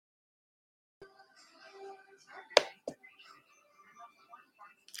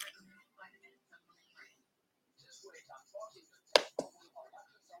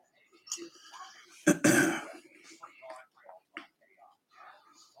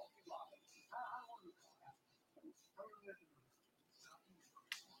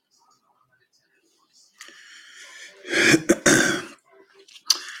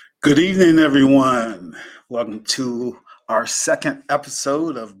Good evening, everyone. Welcome to our second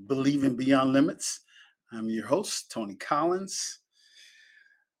episode of Believing Beyond Limits. I'm your host, Tony Collins.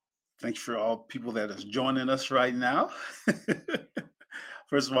 Thanks for all people that is joining us right now.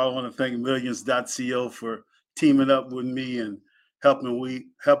 First of all, I want to thank Millions.co for teaming up with me and helping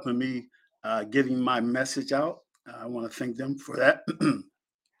me getting my message out. I want to thank them for that.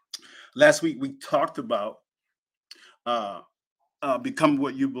 Last week we talked about uh, become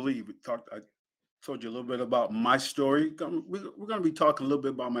what you believe. I told you a little bit about my story. We're going to be talking a little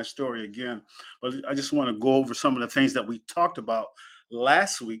bit about my story again, but I just want to go over some of the things that we talked about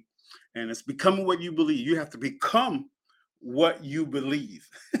last week. And it's becoming what you believe. You have to become what you believe,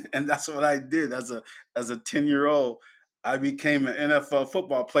 and that's what I did as a 10-year-old. I became an NFL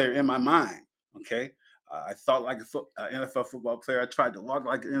football player in my mind. Okay. I thought like an NFL football player. I tried to walk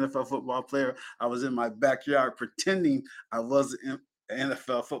like an NFL football player. I was in my backyard pretending I was an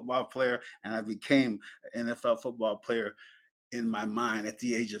NFL football player, and I became an NFL football player in my mind at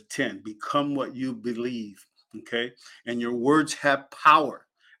the age of 10. Become what you believe, okay? And your words have power,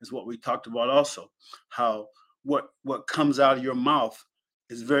 is what we talked about also. How what comes out of your mouth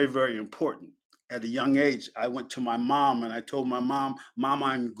is very, very important. At a young age, I went to my mom and I told my Mom,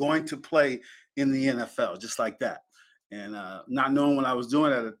 I'm going to play in the NFL, just like that. And not knowing what I was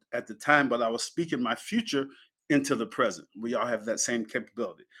doing at the time, but I was speaking my future into the present. We all have that same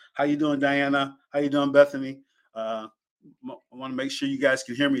capability. How you doing, Diana? How you doing, Bethany? Uh, I want to make sure you guys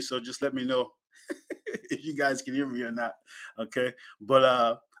can hear me, so just let me know if you guys can hear me or not. Okay,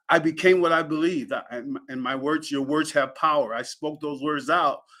 but I became what I believed. And my words, your words have power. I spoke those words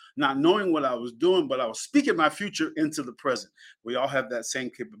out, not knowing what I was doing, but I was speaking my future into the present. We all have that same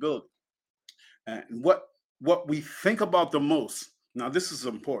capability. And what we think about the most. Now, this is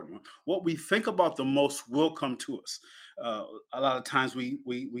important. What we think about the most will come to us. A lot of times we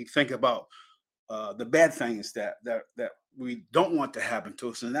think about the bad things that we don't want to happen to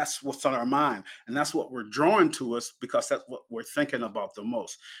us, and that's what's on our mind, and that's what we're drawing to us because that's what we're thinking about the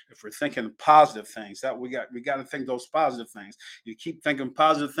most. If we're thinking positive things, that we got to think those positive things. You keep thinking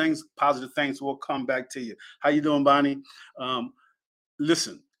positive things will come back to you. How you doing, Bonnie? Um,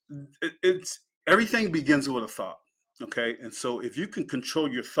 Listen, it's everything begins with a thought. Okay, and so if you can control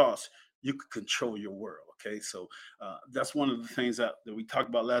your thoughts, you can control your world. Okay, so that's one of the things that we talked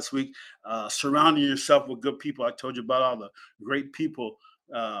about last week. Surrounding yourself with good people. I told you about all the great people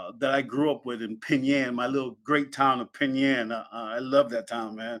that I grew up with in Penyan, my little great town of Penyan. I love that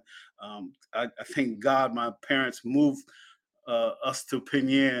town, man. I thank God my parents moved us to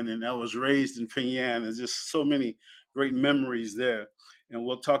Penyan, and I was raised in Penyan. There's just so many great memories there, and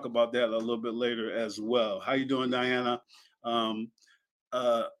we'll talk about that a little bit later as well. How you doing, Diana? Um,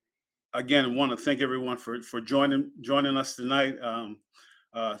 uh, Again, want to thank everyone for joining us tonight.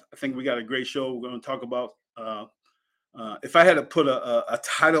 I think we got a great show. We're going to talk about. If I had to put a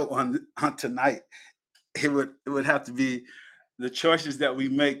title on tonight, it would have to be the choices that we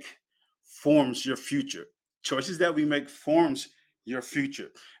make forms your future. Choices that we make forms your future.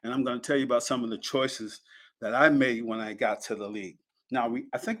 And I'm going to tell you about some of the choices that I made when I got to the league. Now,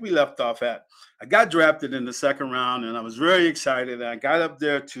 I think we left off at I got drafted in the second round, and I was very excited. I got up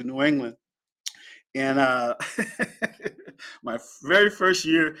there to New England, and my very first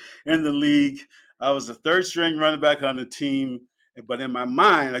year in the league, I was the third string running back on the team. But in my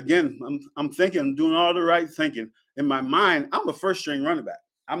mind, again, I'm thinking, I'm doing all the right thinking. In my mind, I'm a first string running back.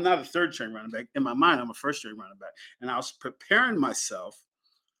 I'm not a third string running back. In my mind, I'm a first string running back. And I was preparing myself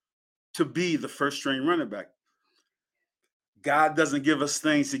to be the first string running back. God doesn't give us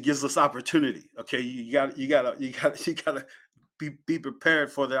things; He gives us opportunity. Okay, you got to be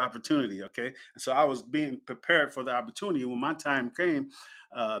prepared for the opportunity. Okay, and so I was being prepared for the opportunity when my time came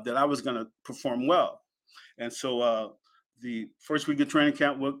that I was going to perform well. And so the first week of training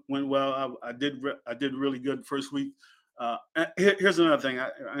camp went well. I did really good first week. Here's another thing.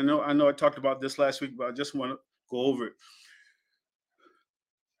 I know I talked about this last week, but I just want to go over it.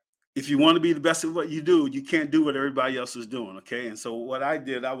 If you want to be the best at what you do, you can't do what everybody else is doing. Okay. And so what I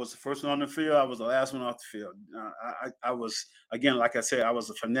did, I was the first one on the field. I was the last one off the field. I was, again, like I said, I was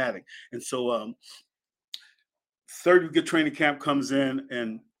a fanatic. And so third week of training camp comes in,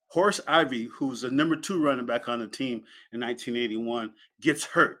 and Horace Ivy, who's the number two running back on the team in 1981, gets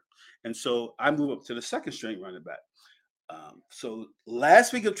hurt. And so I move up to the second string running back. So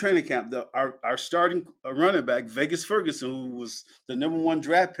last week of training camp, our starting running back, Vegas Ferguson, who was the #1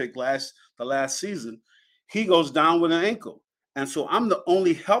 draft pick the last season, he goes down with an ankle. And so I'm the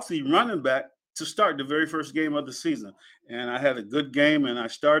only healthy running back to start the very first game of the season. And I had a good game and I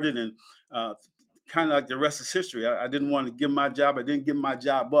started, and uh, kind of like the rest is history. I didn't want to give my job. I didn't give my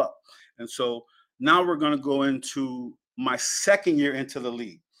job up. And so now we're going to go into my second year into the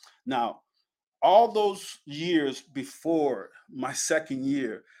league. Now, all those years before my second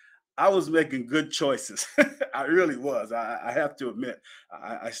year, I was making good choices. I really was. I have to admit,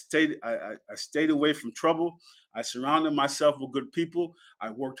 I stayed away from trouble. I surrounded myself with good people.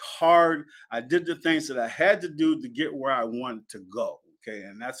 I worked hard. I did the things that I had to do to get where I wanted to go. Okay,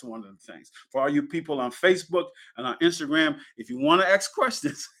 and that's one of the things. For all you people on Facebook and on Instagram, if you want to ask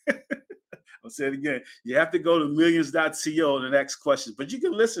questions, I'll say it again. You have to go to millions.co and ask questions, but you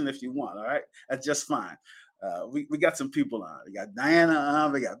can listen if you want. All right, that's just fine. We got some people on. We got Diana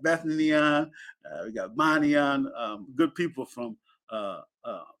on. We got Bethany on. We got Bonnie on. Good people from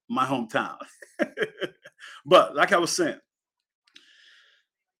my hometown. But like I was saying,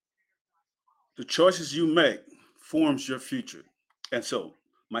 the choices you make forms your future. And so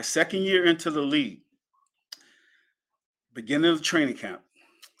my second year into the league, beginning of the training camp,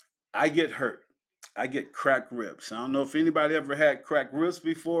 I get hurt. I get cracked ribs. I don't know if anybody ever had cracked ribs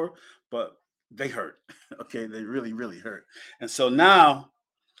before, but they hurt. Okay, they really, really hurt. And so now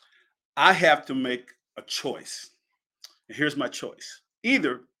I have to make a choice. And here's my choice.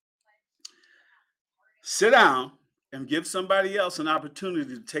 Either sit down and give somebody else an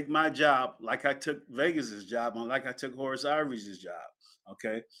opportunity to take my job, like I took Vegas's job, and like I took Horace Ivory's job.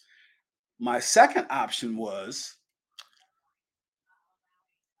 Okay. My second option was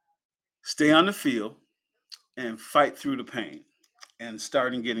stay on the field and fight through the pain and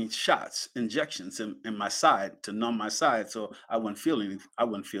starting getting shots, injections in my side to numb my side so I wouldn't feel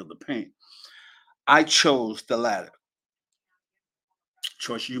the pain. I chose the latter.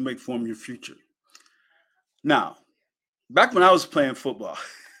 Choice you make form your future. Now, back when I was playing football,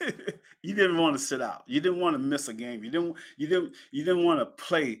 you didn't want to sit out. You didn't want to miss a game. You didn't want to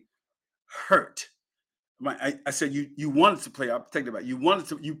play hurt. I said you wanted to play. I'll take it back. You wanted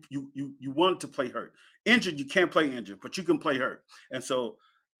to you wanted to play hurt. Injured, you can't play injured, but you can play hurt. And so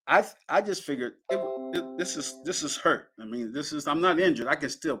I just figured this is hurt. I mean, I'm not injured. I can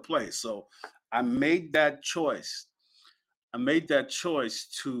still play. So I made that choice. I made that choice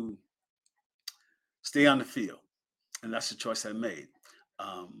to stay on the field, and that's the choice I made.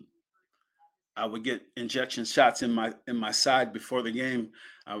 Um, I would get injection shots in my side before the game.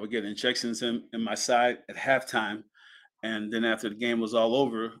 I would get injections in my side at halftime, and then after the game was all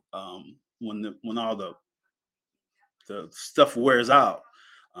over, when all the stuff wears out,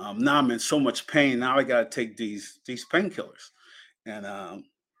 now I'm in so much pain. Now I got to take these painkillers, and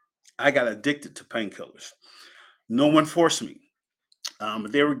I got addicted to painkillers. No one forced me.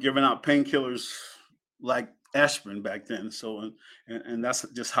 But they were giving out painkillers like aspirin back then. So, and that's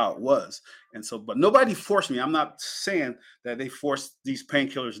just how it was. And so, but nobody forced me. I'm not saying that they forced these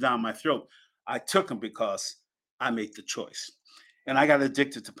painkillers down my throat. I took them because I made the choice, and I got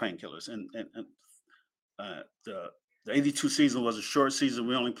addicted to painkillers. And the '82 season was a short season.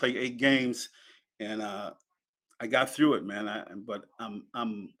 We only played 8 games, and I got through it, man. But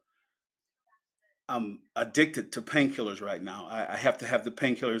I'm addicted to painkillers right now. I have to have the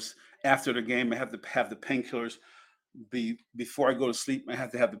painkillers after the game. I have to have the painkillers before I go to sleep. I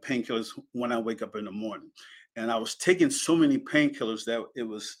have to have the painkillers when I wake up in the morning. And I was taking so many painkillers that it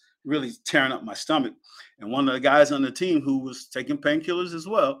was really tearing up my stomach. And one of the guys on the team who was taking painkillers as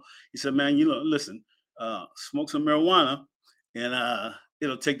well, he said, "Man, listen, smoke some marijuana, and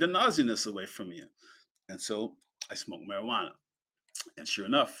it'll take the nauseousness away from you." And so I smoked marijuana. And sure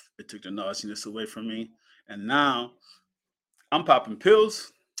enough, it took the nauseousness away from me. And now I'm popping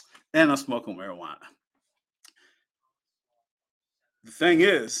pills and I'm smoking marijuana. The thing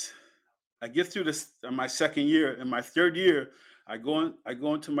is, I get through this in my second year. In my third year, I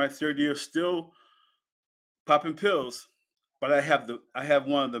go into my third year still popping pills, but I have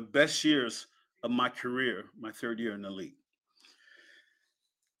one of the best years of my career, my third year in the league.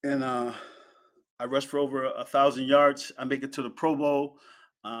 And I rushed for over 1,000 yards. I make it to the Pro Bowl.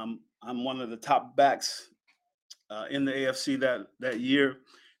 I'm one of the top backs in the AFC that year,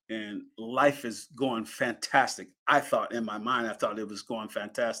 and life is going fantastic. I thought in my mind, I thought it was going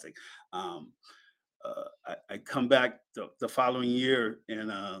fantastic. Um, I come back the following year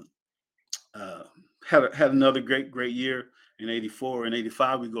and uh, had another great year in '84 and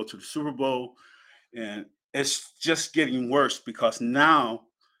 '85. We go to the Super Bowl, and it's just getting worse because now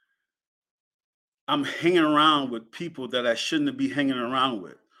I'm hanging around with people that I shouldn't be hanging around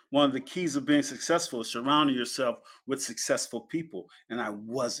with. One of the keys of being successful is surrounding yourself with successful people, and I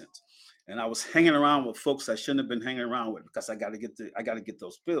wasn't. And I was hanging around with folks I shouldn't have been hanging around with because I got to get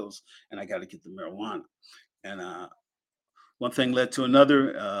those pills and I got to get the marijuana. And one thing led to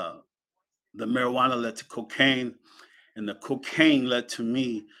another. The marijuana led to cocaine, and the cocaine led to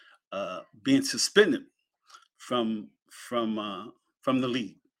me being suspended from from uh, from the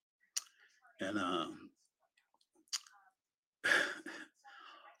league. And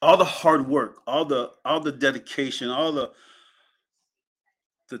all the hard work, all the dedication, all the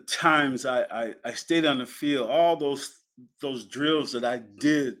times I stayed on the field, all those drills that I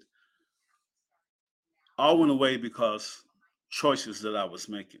did, all went away because choices that I was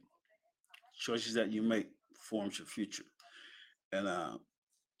making. Choices that you make forms your future. And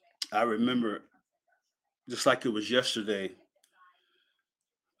I remember, just like it was yesterday,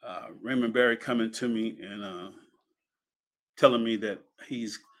 Raymond Barry coming to me and telling me that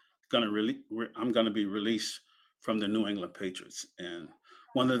he's I'm gonna be released from the New England Patriots, and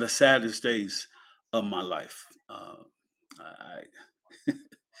one of the saddest days of my life. I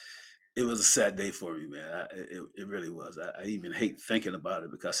It was a sad day for me, man. It really was. I even hate thinking about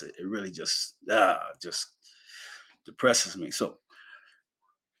it because it really just depresses me. So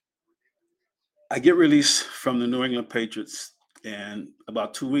I get released from the New England Patriots, and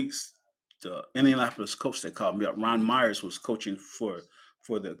about 2 weeks, the Indianapolis coach that called me up, Ron Myers, was coaching for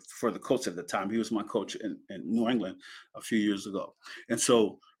the coach at the time. He was my coach in New England a few years ago, and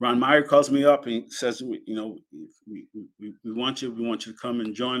so Ron Meyer calls me up and he says, we want you, to come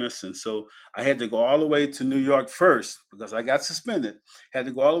and join us. And so I had to go all the way to New York first because I got suspended. Had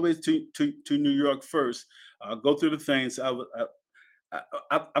to go all the way to New York first, go through the things.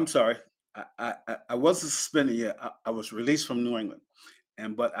 I'm sorry. I wasn't suspended yet. I was released from New England,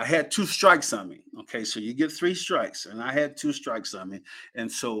 but I had two strikes on me. Okay, so you get three strikes, and I had two strikes on me,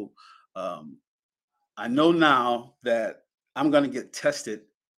 and so um, I know now that I'm going to get tested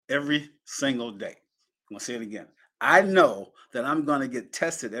every single day. I'm going to say it again. I know that I'm going to get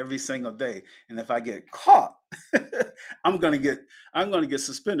tested every single day, and if I get caught, I'm going to get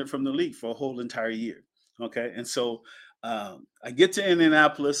suspended from the league for a whole entire year. Okay, and so I get to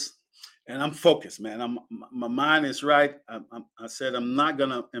Indianapolis, and I'm focused, man. My mind is right. I said I'm not going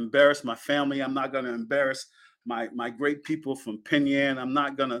to embarrass my family. I'm not going to embarrass my great people from Penn Yan. I'm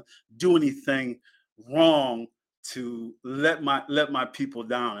not going to do anything wrong to let my people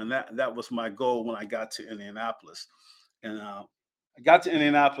down, and that was my goal when I got to Indianapolis. And I got to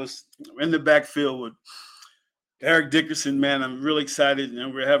Indianapolis in the backfield with Eric Dickerson. Man, I'm really excited, and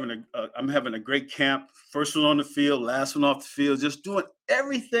I'm having a great camp. First one on the field, last one off the field, just doing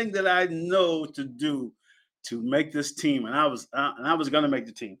everything that I know to do to make this team, and I was going to make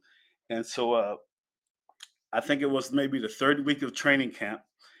the team. And so I think it was maybe the third week of training camp,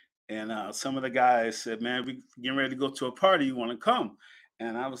 and some of the guys said, "Man, we getting ready to go to a party. You want to come?"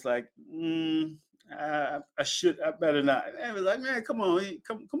 And I was like, I better not." And they was like, "Man, come on,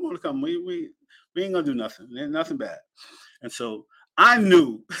 come on, come. We ain't gonna do nothing. Ain't nothing bad." And so I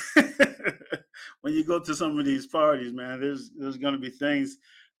knew when you go to some of these parties, man, there's gonna be things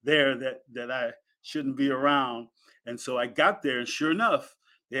there that I shouldn't be around. And so I got there, and sure enough,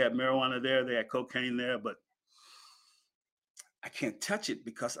 they had marijuana there, they had cocaine there, but I can't touch it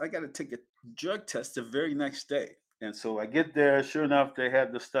because I got to take a drug test the very next day. And so I get there, sure enough, they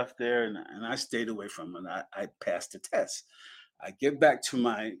had the stuff there, and I stayed away from it. I passed the test. I get back to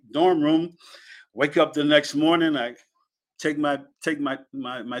my dorm room, wake up the next morning, I take my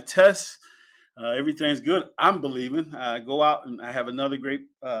test. Everything's good. I'm believing. I go out and I have another great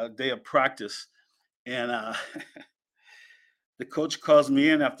day of practice. And the coach calls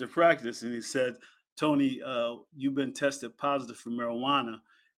me in after practice and he said, "Tony, you've been tested positive for marijuana,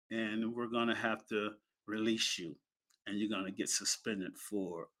 and we're going to have to release you, and you're going to get suspended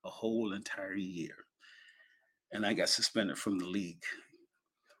for a whole entire year." And I got suspended from the league.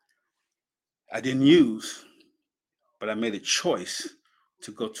 I didn't use, but I made a choice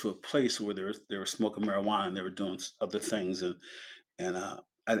to go to a place where they were smoking marijuana and they were doing other things, and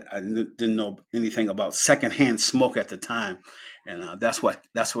didn't know anything about secondhand smoke at the time, and that's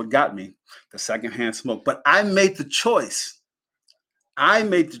what got me, the secondhand smoke. But I made the choice. I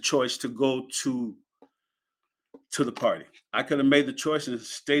made the choice to go to the party. I could have made the choice and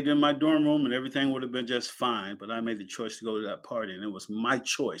stayed in my dorm room, and everything would have been just fine. But I made the choice to go to that party, and it was my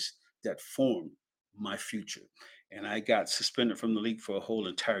choice that formed my future. And I got suspended from the league for a whole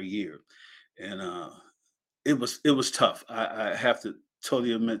entire year, and it was tough. I have to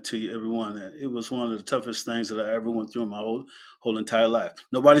totally admit to you, everyone, that it was one of the toughest things that I ever went through in my whole entire life.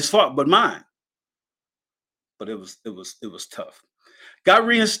 Nobody's fault but mine. but it was tough. Got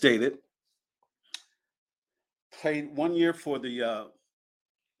reinstated. Played 1 year for the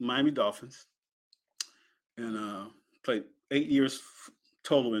Miami Dolphins, and played 8 years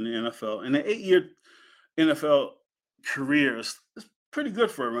total in the NFL. And an 8 year NFL career is pretty good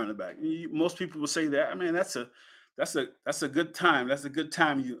for a running back. Most people will say that. I mean, that's a good time. That's a good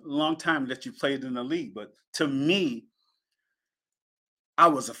time. Long time that you played in the league. But to me, I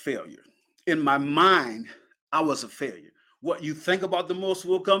was a failure. In my mind, I was a failure. What you think about the most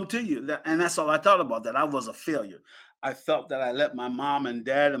will come to you. And that's all I thought about, that I was a failure. I felt that I let my mom and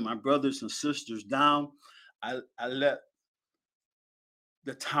dad and my brothers and sisters down. I let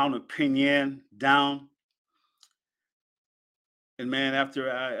the town of Penn down. And man,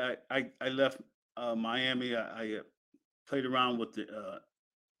 after I left Miami, I played around with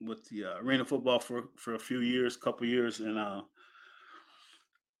the arena football for a few years, couple years, and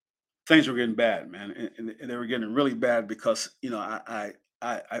things were getting bad, man, and they were getting really bad because I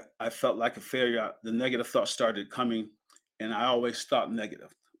felt like a failure. The negative thoughts started coming, and I always thought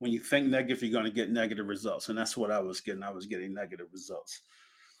negative. When you think negative, you're going to get negative results, and that's what I was getting. I was getting negative results.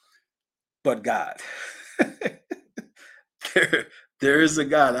 But God, there, there is a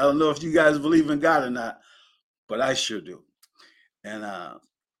God. I don't know if you guys believe in God or not, but I sure do. And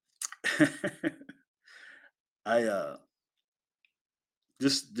I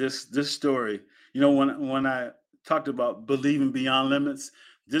this story, when I talked about believing beyond limits,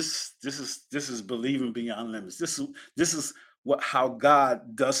 this is believing beyond limits. This is what how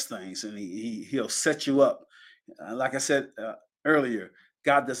God does things, and he'll set you up. Like I said earlier,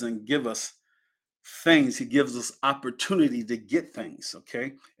 God doesn't give us things; He gives us opportunity to get things.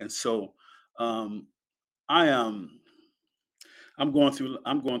 Okay, and so um, I am. I'm going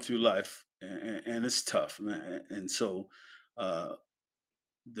through life, and it's tough, man. And so uh,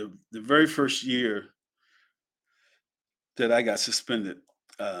 the very first year that I got suspended,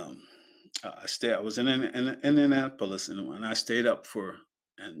 um, I was in Indianapolis, and I stayed up for,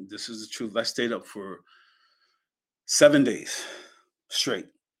 and this is the truth, I stayed up for 7 days straight,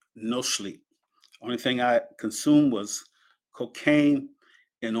 no sleep. Only thing I consumed was cocaine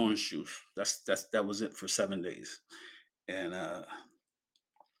and orange juice. That was it for 7 days. And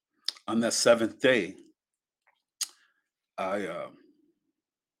on that seventh day, I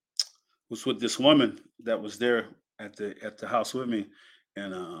was with this woman that was there at the house with me,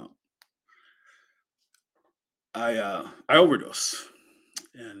 and I overdosed,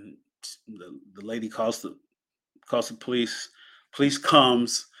 and the lady calls the police. Police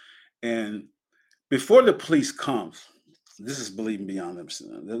comes, and before the police comes, this is believing beyond them.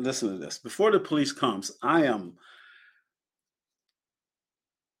 Listen to this. Before the police comes, I am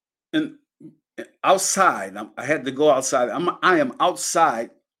in outside. I had to go outside. I am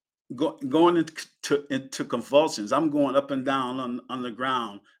outside going into convulsions. I'm going up and down on the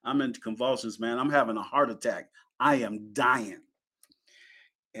ground. I'm into convulsions, man. I'm having a heart attack. I am dying.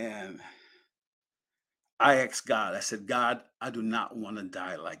 And I asked God, I said, God, I do not want to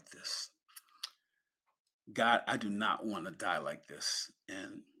die like this. God, I do not want to die like this.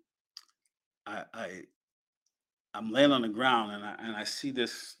 And I, I I'm laying on the ground, and I see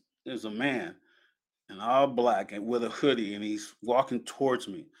this. There's a man in all black and with a hoodie, and he's walking towards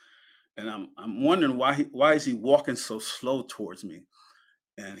me. And I'm wondering why is he walking so slow towards me?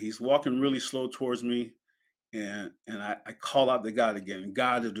 And he's walking really slow towards me. And I call out to God again.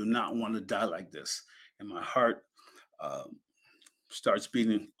 God, I do not want to die like this. And my heart um, starts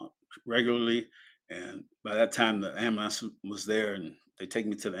beating regularly. And by that time, the ambulance was there, and they take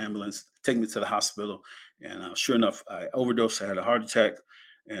me to the ambulance, take me to the hospital. And sure enough, I overdosed. I had a heart attack,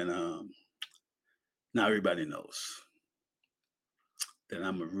 and now everybody knows that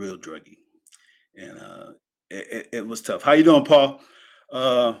I'm a real druggie. And it was tough. How you doing, Paul?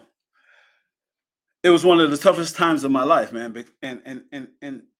 Uh, it was one of the toughest times of my life, man.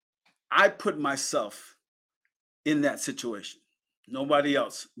 And I put myself in that situation. Nobody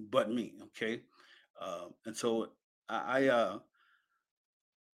else but me. Okay, and so I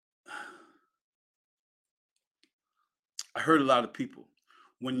heard a lot of people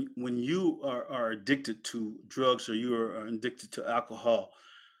when you are addicted to drugs, or you are addicted to alcohol,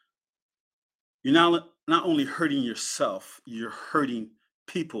 you're not only hurting yourself, you're hurting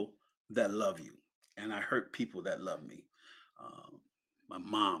people that love you. And I hurt people that love me. Um, my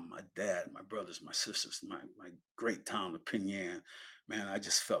mom, my dad, my brothers, my sisters, my great town of Penn. Man, I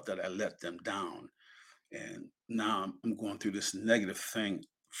just felt that I let them down. And now I'm going through this negative thing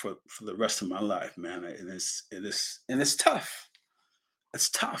for the rest of my life, man. And it's tough. It's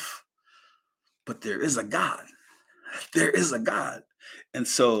tough. But there is a God. There is a God. And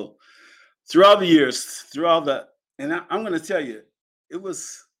so throughout the years, throughout the, and I'm going to tell you, it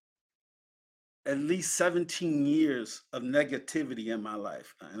was at least 17 years of negativity in my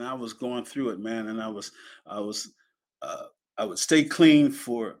life, and I was going through it, man. And I was, uh, I would stay clean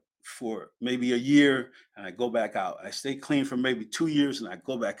for maybe a year, and I go back out. I stay clean for maybe 2 years, and I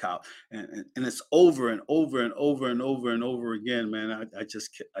go back out, and it's over and over and over and over and over again, man. I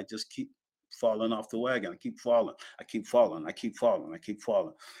just keep falling off the wagon. I keep falling. I keep falling. I keep falling. I keep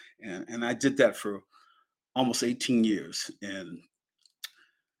falling, and I did that for almost 18 years, and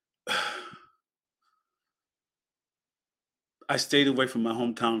I stayed away from my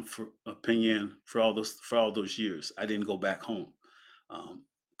hometown for opinion for all those years. I didn't go back home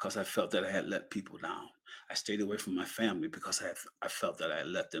because I felt that I had let people down. I stayed away from my family because I felt that I had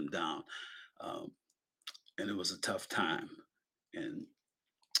let them down, um, and it was a tough time. And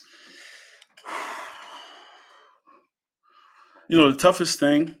the toughest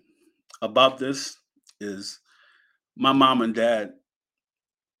thing about this is my mom and dad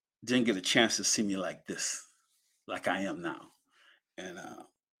didn't get a chance to see me like this, like I am now, and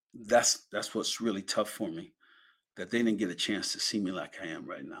that's what's really tough for me, that they didn't get a chance to see me like I am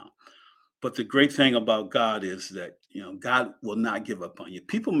right now. But the great thing about God is that, God will not give up on you.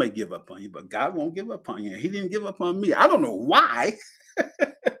 People may give up on you, but God won't give up on you. He didn't give up on me. I don't know why.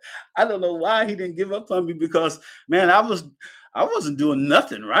 I don't know why he didn't give up on me, because man, I wasn't doing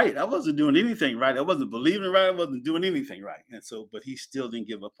nothing right. I wasn't doing anything right. I wasn't believing right. I wasn't doing anything right. And so, but he still didn't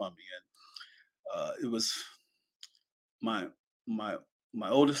give up on me. And it was my my my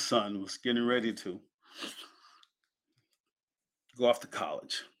oldest son was getting ready to go off to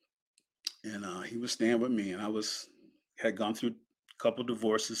college, and he was staying with me, and I was had gone through a couple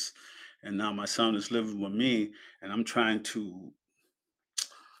divorces, and now my son is living with me, and I'm trying to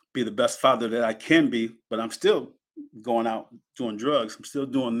be the best father that I can be, but I'm still going out doing drugs. I'm still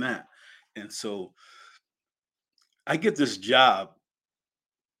doing that, and so I get this job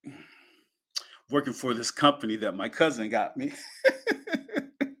working for this company that my cousin got me.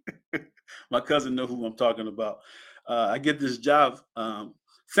 My cousin know who I'm talking about. I get this job,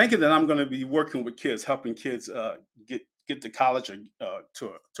 thinking that I'm going to be working with kids, helping kids get to college, or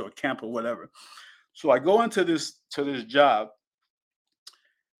to a camp or whatever. So I go into this job,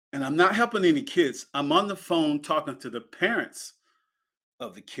 and I'm not helping any kids. I'm on the phone talking to the parents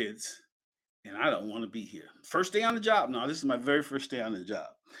of the kids, and I don't want to be here. First day on the job. No, this is my very first day on the job.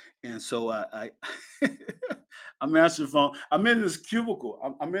 And so I'm answering the phone. I'm in this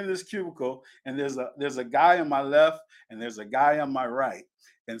cubicle. I'm in this cubicle, and there's a guy on my left, and there's a guy on my right.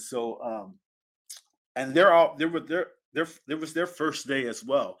 And so and they're all they were their there was their first day as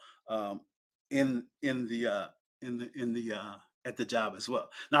well, in the at the job as well.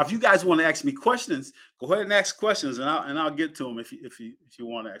 Now, if you guys want to ask me questions, go ahead and ask questions, and I'll get to them if you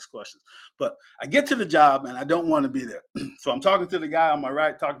want to ask questions. But I get to the job, and I don't want to be there. So I'm talking to the guy on my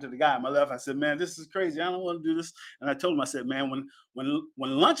right, talking to the guy on my left. I said, "Man, this is crazy. I don't want to do this." And I told him, I said, "Man, when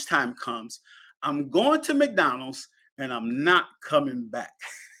lunchtime comes, I'm going to McDonald's, and I'm not coming back."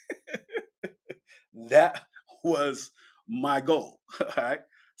 That was my goal. All right.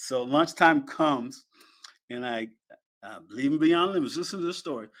 So lunchtime comes, and I leaving beyond limits. Listen to this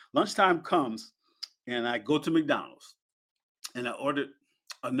story. Lunchtime comes, and I go to McDonald's, and I ordered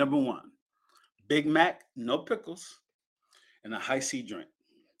a number one Big Mac, no pickles, and a high C drink.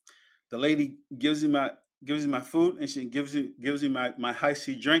 The lady gives me my food, and she gives me my high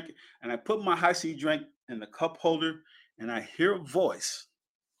C drink, and I put my high C drink in the cup holder, and I hear a voice,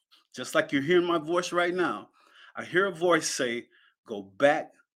 just like you're hearing my voice right now. I hear a voice say, "Go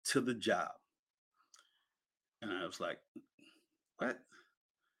back to the job." And I was like, "What?"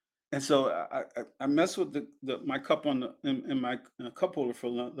 And so I mess with my cup in my cup holder for a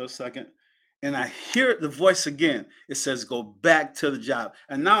little second, and I hear the voice again. It says, "Go back to the job."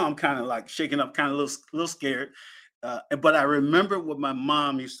 And now I'm kind of like shaking up, kind of little scared. But I remember what my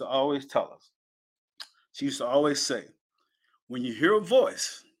mom used to always tell us. She used to always say, "When you hear a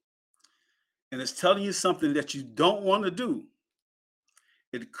voice and it's telling you something that you don't want to do,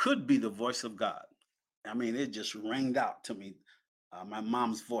 it could be the voice of God." I mean, it just rang out to me. My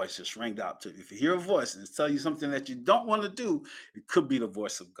mom's voice just rang out to you. If you hear a voice and it's telling you something that you don't want to do, it could be the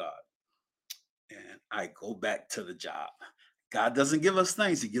voice of God. And I go back to the job. God doesn't give us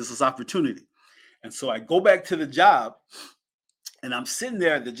things, He gives us opportunity. And so I go back to the job, and I'm sitting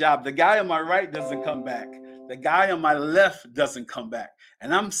there at the job. The guy on my right doesn't come back. The guy on my left doesn't come back.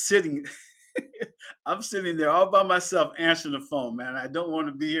 And I'm sitting I'm sitting there all by myself answering the phone, man. I don't want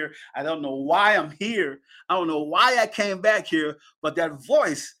to be here. I don't know why I'm here. I don't know why I came back here, but that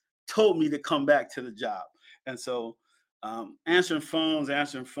voice told me to come back to the job. And so answering phones,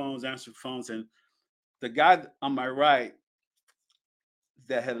 and the guy on my right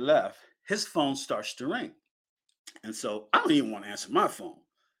that had left, his phone starts to ring, and so I don't even want to answer my phone,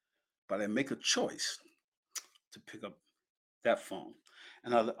 but I make a choice to pick up that phone.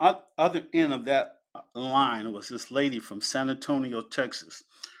 And on the other end of that line was this lady from San Antonio, Texas.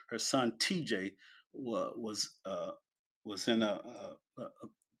 Her son TJ was in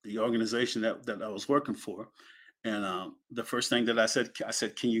the organization that I was working for, and the first thing that I said,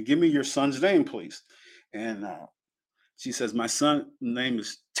 "Can you give me your son's name, please?" And she says, "My son's name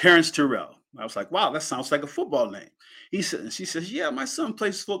is Terrence Terrell." I was like, "Wow, that sounds like a football name." She says, "Yeah, my son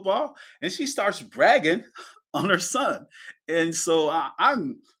plays football," and she starts bragging on her son. And so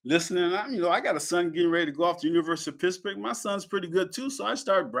I'm listening. I got a son getting ready to go off to University of Pittsburgh. My son's pretty good too, so I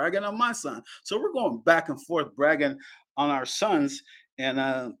start bragging on my son. So we're going back and forth bragging on our sons,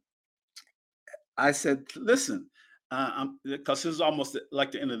 and I said, "Listen," because this is almost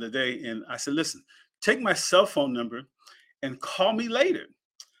like the end of the day, and I said, "Listen, take my cell phone number and call me later."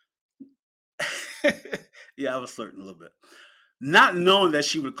 Yeah, I was flirting a little bit, not knowing that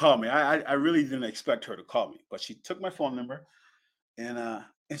she would call me. I really didn't expect her to call me, but she took my phone number and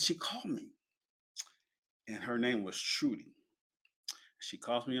she called me, and her name was Trudy. She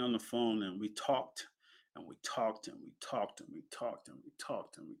called me on the phone, and we talked. And we talked and we talked and we talked and we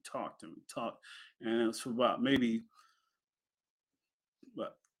talked and we talked and we talked. And it was for about maybe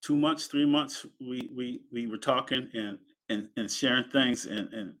what 2 months, 3 months. We were talking and sharing things.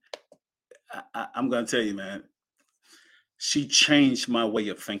 And I'm gonna tell you, man, she changed my way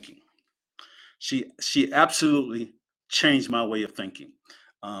of thinking. She absolutely changed my way of thinking.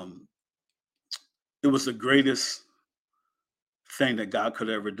 Um, it was the greatest thing that God could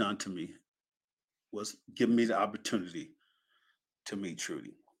have ever done to me was give me the opportunity to meet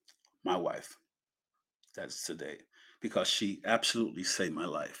Trudy, my wife. That's today because she absolutely saved my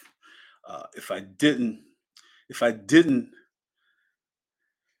life. If if I didn't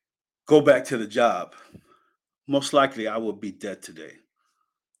go back to the job, most likely I would be dead today.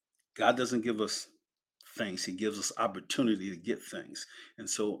 God doesn't give us things; He gives us opportunity to get things. And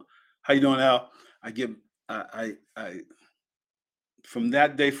so, how you doing, Al? I give I from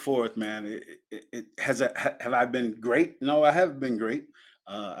that day forth, man. It has have I been great? No, I haven't been great.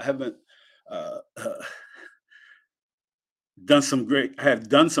 I haven't. Uh, I have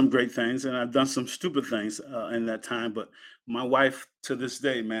done some great things, and I've done some stupid things in that time. But my wife, to this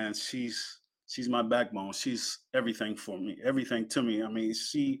day, man, she's my backbone. She's everything for me, everything to me. I mean,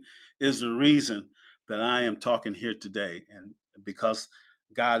 she is the reason that I am talking here today, and because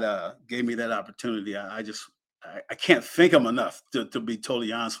God gave me that opportunity, I can't thank Him enough to be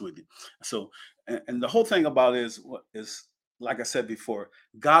totally honest with you. So, and the whole thing about it is what is like I said before,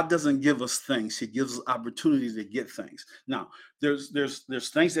 God doesn't give us things; He gives us opportunity to get things. Now, there's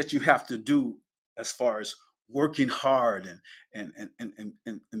things that you have to do as far as working hard and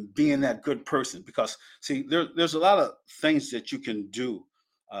being that good person. Because see, there's a lot of things that you can do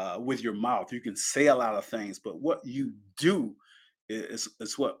with your mouth. You can say a lot of things, but what you do is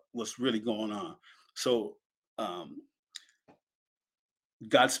what's really going on. So um,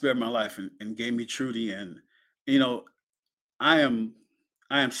 God spared my life and gave me Trudy, and you know I am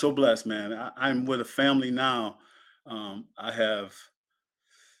I am so blessed, man. I'm with a family now. I have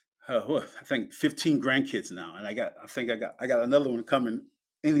what, I think 15 grandkids now, and I got another one coming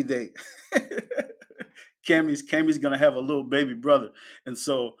any day. Cammy's gonna have a little baby brother, and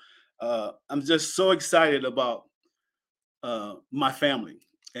so I'm just so excited about my family.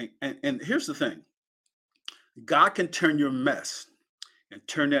 And here's the thing: God can turn your mess and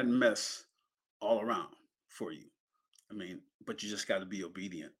turn that mess all around for you. I mean, but you just got to be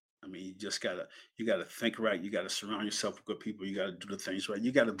obedient. I mean, you gotta think right. You got to surround yourself with good people. You got to do the things right.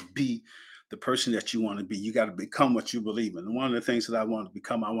 You got to be the person that you want to be. You got to become what you believe in. And one of the things that I want to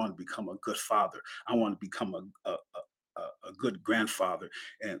become a good father. I want to become a good grandfather,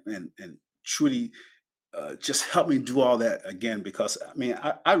 and truly just help me do all that again. Because I mean,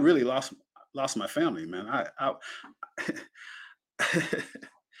 I really lost my family, man.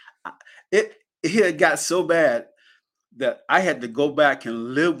 It had got so bad that I had to go back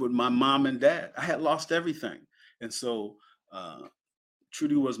and live with my mom and dad. I had lost everything, and so uh,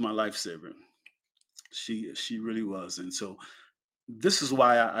 Trudy was my lifesaver. She really was, and so this is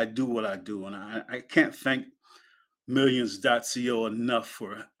why I do what I do, and I can't thank Millions.co enough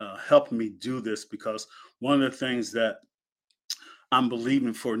for helping me do this because one of the things that I'm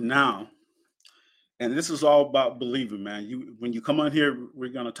believing for now, and this is all about believing, man. You when you come on here,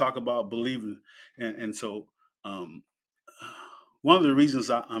 we're gonna talk about believing, and so um, one of the reasons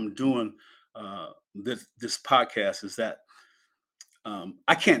I'm doing this podcast is that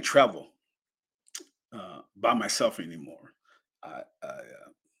I can't travel by myself anymore.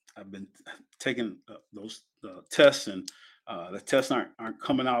 I've been taking those tests, and the tests aren't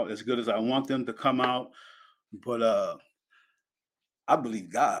coming out as good as I want them to come out. But I believe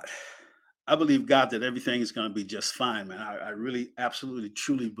God. I believe God that everything is going to be just fine, man. I really, absolutely,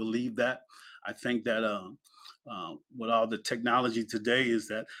 truly believe that. I think that with all the technology today, is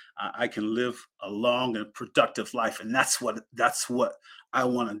that I can live a long and productive life, and that's what I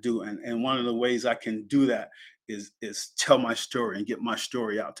want to do. And one of the ways I can do that is tell my story and get my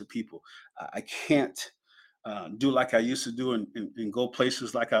story out to people. I can't do like I used to do, and go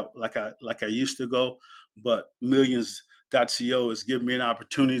places like I used to go, but millions.co has given me an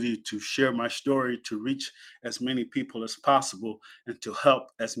opportunity to share my story, to reach as many people as possible, and to help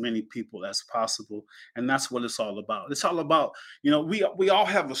as many people as possible. And that's what it's all about. It's all about, we all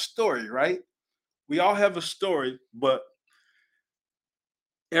have a story, right? We all have a story, but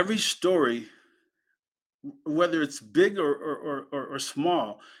every story, whether it's big or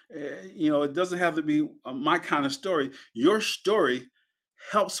small, it doesn't have to be my kind of story. Your story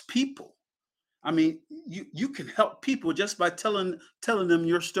helps people. I mean, you can help people just by telling them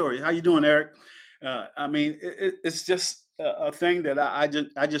your story. How you doing, Eric? I mean, it's just a thing that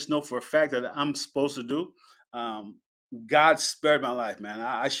I just know for a fact that I'm supposed to do. Um, God spared my life, man.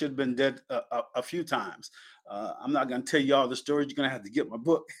 I should have been dead a few times. I'm not going to tell you all the stories. You're going to have to get my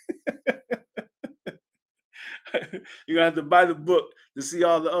book. You're gonna have to buy the book to see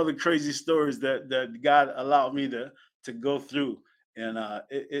all the other crazy stories that God allowed me to go through. And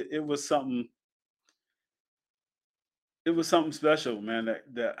it was something. It was something special, man.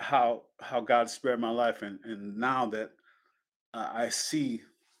 That how God spared my life, and now that I see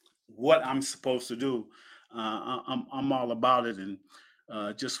what I'm supposed to do, I'm all about it, and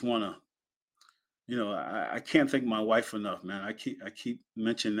just wanna. I can't thank my wife enough, man. I keep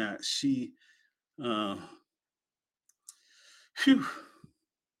mentioning that uh, phew,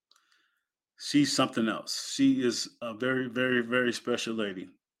 she's something else. She is a very, very, very special lady.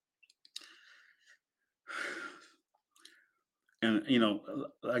 And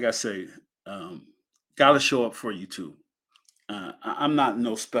like I say, um, gotta show up for you too. I'm not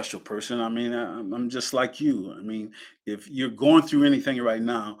no special person. I mean, I'm just like you. I mean, if you're going through anything right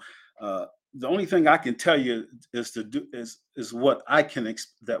now, uh, the only thing I can tell you is to do is what I can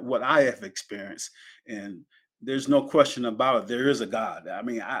that what I have experienced, and there's no question about it. There is a God. I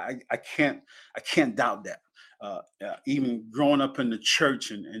mean, I can't doubt that. Even growing up in the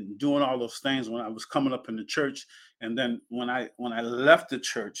church, and doing all those things when I was coming up in the church, and then when I left the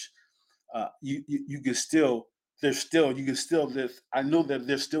church, you can still there's still you can still there's I know that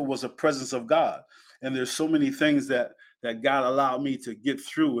there still was a presence of God, and there's so many things that God allowed me to get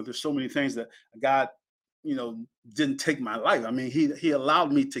through. And there's so many things that God, you know, didn't take my life. I mean, He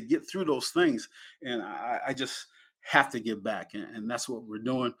allowed me to get through those things, and I just have to give back, and that's what we're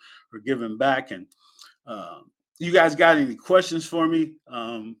doing. We're giving back, and you guys got any questions for me?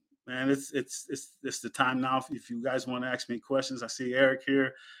 Man, it's the time now. If you guys want to ask me questions, I see Eric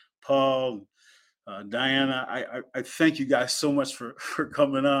here, Paul, Diana. I thank you guys so much for for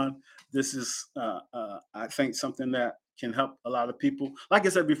coming on. This is I think something that can help a lot of people. Like I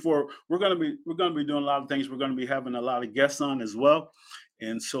said before, we're gonna be doing a lot of things. We're gonna be having a lot of guests on as well,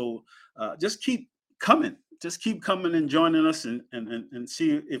 and so just keep coming. Just keep coming and joining us, and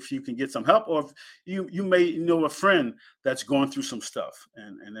see if you can get some help, or if you may know a friend that's going through some stuff,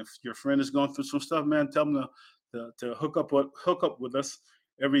 and if your friend is going through some stuff, man, tell them to hook up with us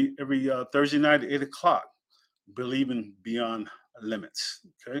every Thursday night at 8 o'clock. Believing beyond limits.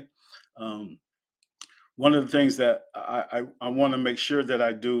 Okay. Um, One of the things that I want to make sure that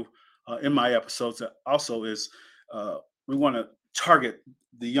I do in my episodes also is we want to target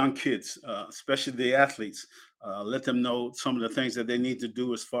the young kids, especially the athletes. Let them know some of the things that they need to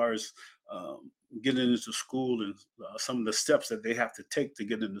do as far as getting into school, and some of the steps that they have to take to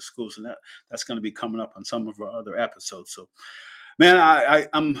get into schools, and that's going to be coming up on some of our other episodes. So, man,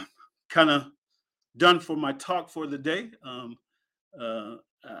 I'm kind of done for my talk for the day. I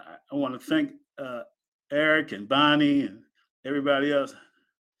want to thank Eric and Bonnie and everybody else.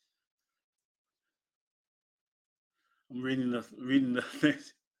 I'm reading the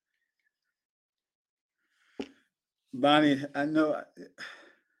things. Bonnie, I know.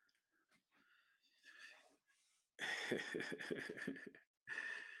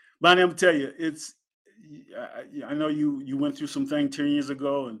 Bonnie, I'm gonna tell you, it's. I know you went through some things 10 years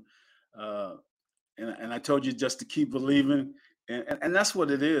ago, uh, and I told you just to keep believing, and that's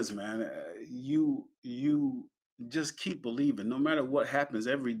what it is, man. You just keep believing. No matter what happens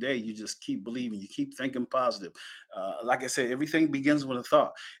every day, you just keep believing. You keep thinking positive. Like I said, everything begins with a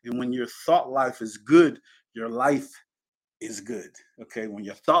thought. And when your thought life is good, your life is good. Okay. When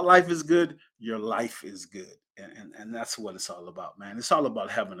your thought life is good, your life is good. And that's what it's all about, man. It's all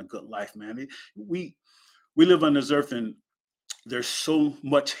about having a good life, man. We we live on this earth and there's so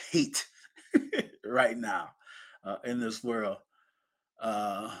much hate right now in this world.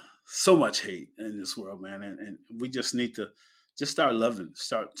 Uh, so much hate in this world, man, and we just need to just start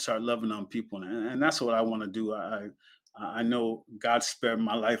loving on people, and that's what I want to do. I know God spared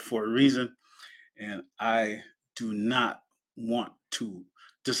my life for a reason, and I do not want to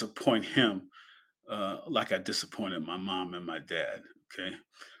disappoint Him like I disappointed my mom and my dad. Okay,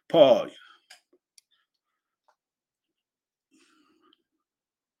 Paul.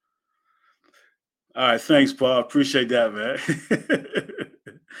 All right, thanks, Paul. Appreciate that, man.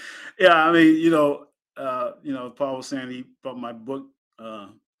 Yeah, I mean, Paul was saying he brought my book uh,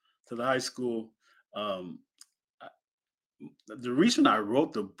 to the high school. Um, I- the reason I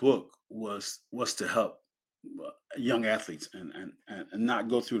wrote the book was to help young athletes and not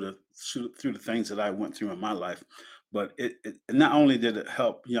go through the things that I went through in my life. But it not only did it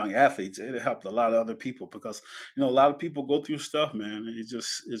help young athletes, it helped a lot of other people because a lot of people go through stuff, man. It's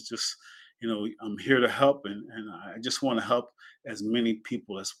just I'm here to help and I just want to help as many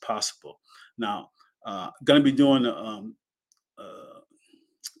people as possible. Now, going to be doing uh,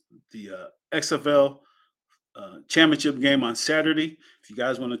 the XFL championship game on Saturday. If you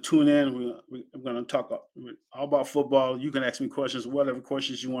guys want to tune in, we're going to talk all about football. You can ask me questions, whatever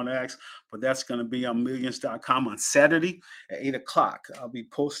questions you want to ask, but that's going to be on millions.com on Saturday at 8 o'clock. I'll be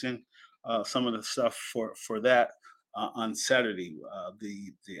posting some of the stuff for that on Saturday,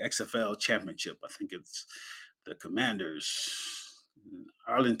 the XFL championship. I think it's the Commanders,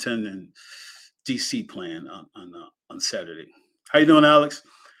 Arlington, and DC playing on Saturday. How you doing, Alex?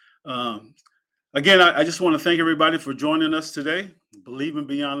 Um, Again, I just want to thank everybody for joining us today. Believing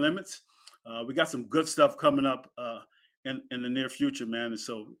Beyond Limits. We got some good stuff coming up in the near future, man. And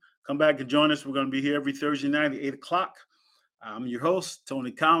so come back and join us. We're going to be here every Thursday night at 8 o'clock. I'm your host,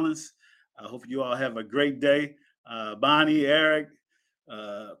 Tony Collins. I hope you all have a great day. Bonnie, Eric,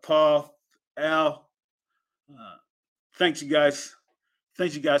 Paul, Al, uh, thanks you guys.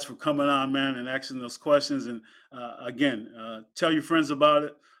 Thanks you guys for coming on, man, and asking those questions. And again, tell your friends about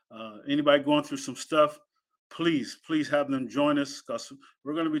it. Anybody going through some stuff, please have them join us because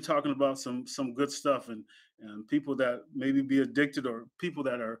we're going to be talking about some good stuff and people that maybe be addicted or people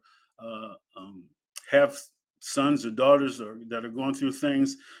that are have sons or daughters or that are going through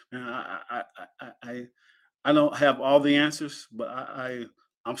things. And I don't have all the answers, but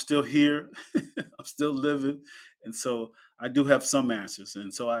I'm still here. I'm still living, and so I do have some answers.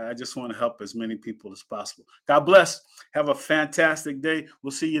 And so I just want to help as many people as possible. God bless. Have a fantastic day.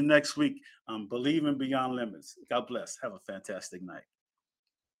 We'll see you next week. Believing Beyond Limits. God bless. Have a fantastic night.